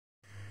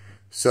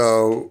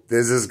So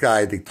there's this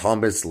guy, I think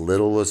Thomas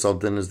Little or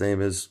something his name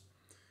is.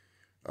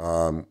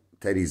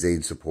 Teddy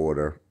Zane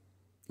supporter.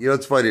 You know,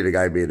 it's funny, the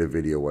guy made a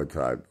video one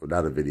time, well,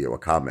 not a video, a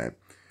comment,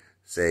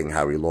 saying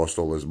how he lost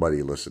all his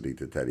money listening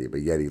to Teddy,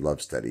 but yet he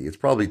loves Teddy. It's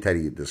probably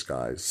Teddy in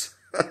disguise.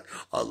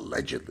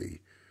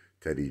 Allegedly.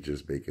 Teddy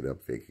just making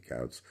up fake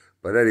accounts.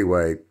 But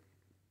anyway,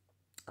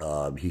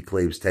 he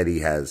claims Teddy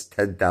has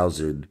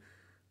 10,000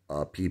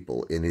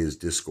 people in his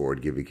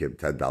Discord giving him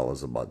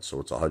 $10 a month.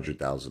 So it's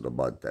 $100,000 a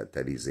month that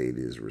Teddy Zane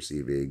is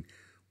receiving,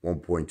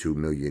 1.2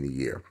 million a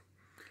year.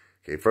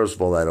 Okay, first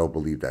of all, I don't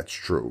believe that's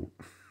true.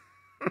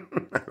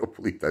 I don't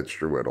believe that's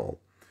true at all.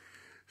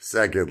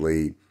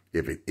 Secondly,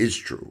 if it is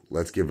true,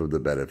 let's give him the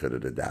benefit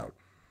of the doubt.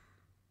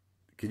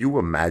 Can you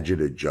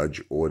imagine a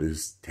judge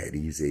orders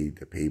Teddy Zane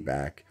to pay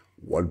back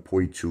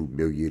 1.2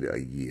 million a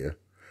year,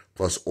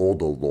 plus all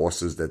the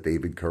losses that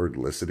they've incurred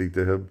listening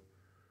to him?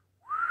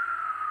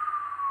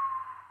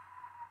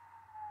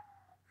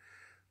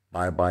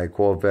 Bye-bye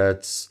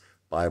Corvettes,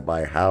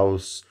 bye-bye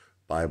house,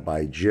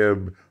 bye-bye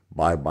gym,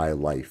 bye-bye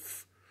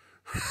life.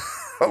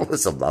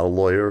 Listen, I'm not a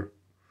lawyer.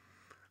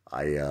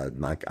 I'm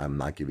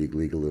not giving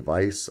legal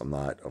advice. I'm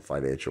not a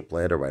financial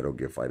planner. I don't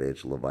give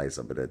financial advice.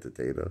 I'm an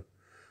entertainer.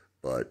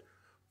 But,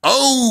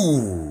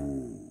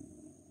 oh,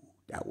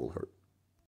 that will hurt.